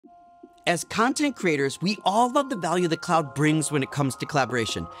As content creators, we all love the value the cloud brings when it comes to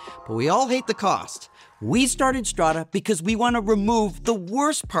collaboration, but we all hate the cost. We started Strada because we want to remove the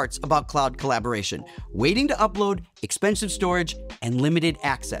worst parts about cloud collaboration: waiting to upload, expensive storage, and limited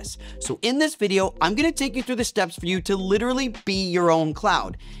access. So in this video, I'm going to take you through the steps for you to literally be your own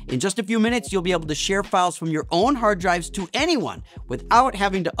cloud. In just a few minutes, you'll be able to share files from your own hard drives to anyone without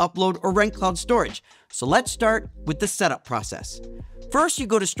having to upload or rent cloud storage. So let's start with the setup process. First, you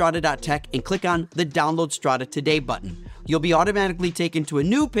go to strada.tech and click on the Download Strada Today button. You'll be automatically taken to a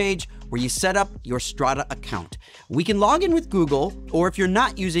new page where you set up your Strada account. We can log in with Google, or if you're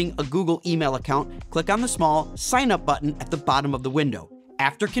not using a Google email account, click on the small Sign Up button at the bottom of the window.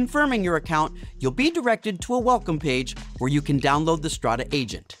 After confirming your account, you'll be directed to a welcome page where you can download the Strada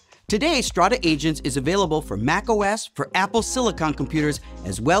Agent. Today, Strada Agents is available for macOS, for Apple Silicon computers,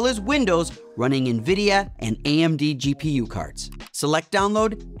 as well as Windows running NVIDIA and AMD GPU cards. Select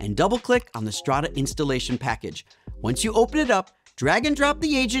Download and double-click on the Strada installation package. Once you open it up, drag and drop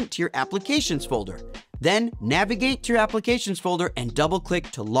the agent to your Applications folder. Then navigate to your Applications folder and double-click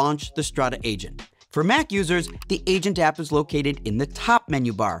to launch the Strada Agent. For Mac users, the Agent app is located in the top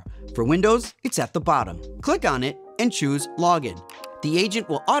menu bar. For Windows, it's at the bottom. Click on it and choose Login. The agent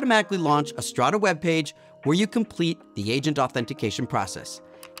will automatically launch a Strada web page where you complete the agent authentication process.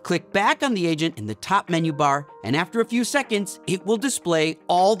 Click back on the agent in the top menu bar, and after a few seconds, it will display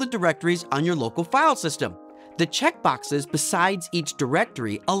all the directories on your local file system. The checkboxes besides each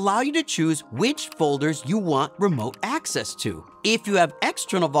directory allow you to choose which folders you want remote access to. If you have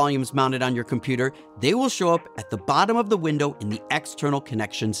external volumes mounted on your computer, they will show up at the bottom of the window in the External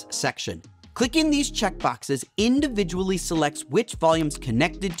Connections section. Clicking these checkboxes individually selects which volumes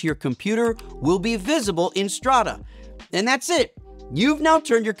connected to your computer will be visible in Strada. And that's it. You've now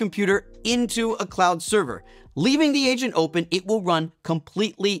turned your computer into a cloud server. Leaving the agent open, it will run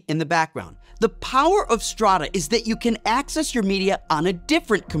completely in the background. The power of Strada is that you can access your media on a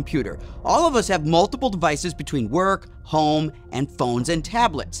different computer. All of us have multiple devices between work, home, and phones and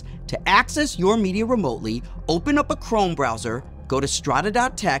tablets. To access your media remotely, open up a Chrome browser, go to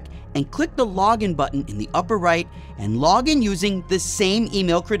strada.tech, and click the Login button in the upper right and log in using the same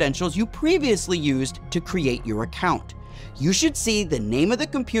email credentials you previously used to create your account. You should see the name of the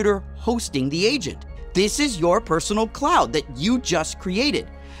computer hosting the agent. This is your personal cloud that you just created.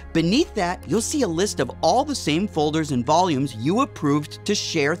 Beneath that, you'll see a list of all the same folders and volumes you approved to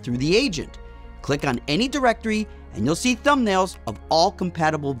share through the agent. Click on any directory and you'll see thumbnails of all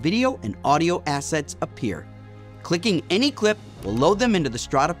compatible video and audio assets appear. Clicking any clip will load them into the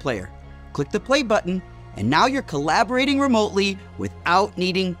Strada player. Click the play button, and now you're collaborating remotely without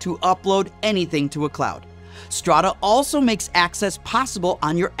needing to upload anything to a cloud. Strada also makes access possible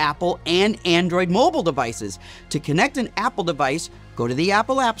on your Apple and Android mobile devices. To connect an Apple device, go to the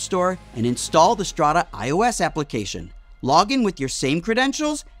Apple App Store and install the Strada iOS application. Log in with your same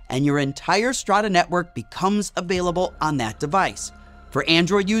credentials, and your entire Strada network becomes available on that device. For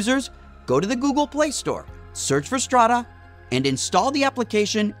Android users, go to the Google Play Store, search for Strada, and install the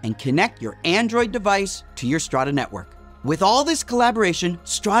application and connect your Android device to your Strada network. With all this collaboration,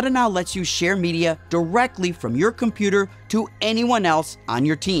 Strada now lets you share media directly from your computer to anyone else on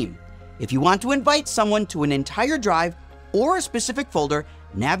your team. If you want to invite someone to an entire drive or a specific folder,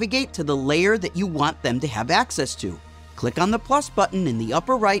 navigate to the layer that you want them to have access to. Click on the plus button in the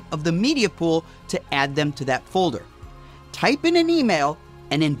upper right of the media pool to add them to that folder. Type in an email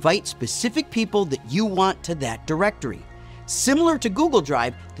and invite specific people that you want to that directory. Similar to Google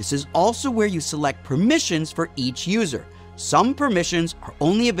Drive, this is also where you select permissions for each user. Some permissions are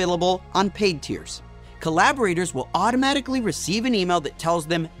only available on paid tiers. Collaborators will automatically receive an email that tells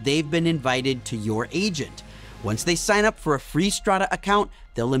them they've been invited to your agent. Once they sign up for a free Strada account,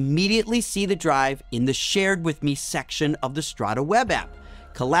 they'll immediately see the drive in the Shared With Me section of the Strada web app.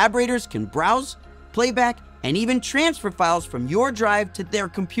 Collaborators can browse, playback, and even transfer files from your drive to their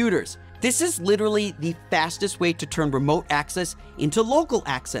computers. This is literally the fastest way to turn remote access into local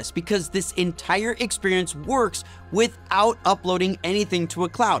access, because this entire experience works without uploading anything to a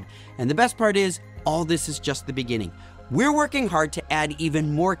cloud. And the best part is, all this is just the beginning. We're working hard to add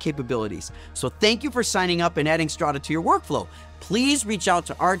even more capabilities. So thank you for signing up and adding Strada to your workflow. Please reach out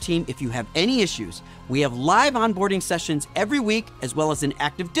to our team if you have any issues. We have live onboarding sessions every week, as well as an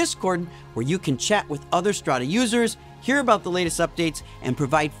active Discord where you can chat with other Strada users, hear about the latest updates, and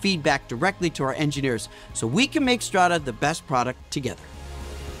provide feedback directly to our engineers so we can make Strada the best product together.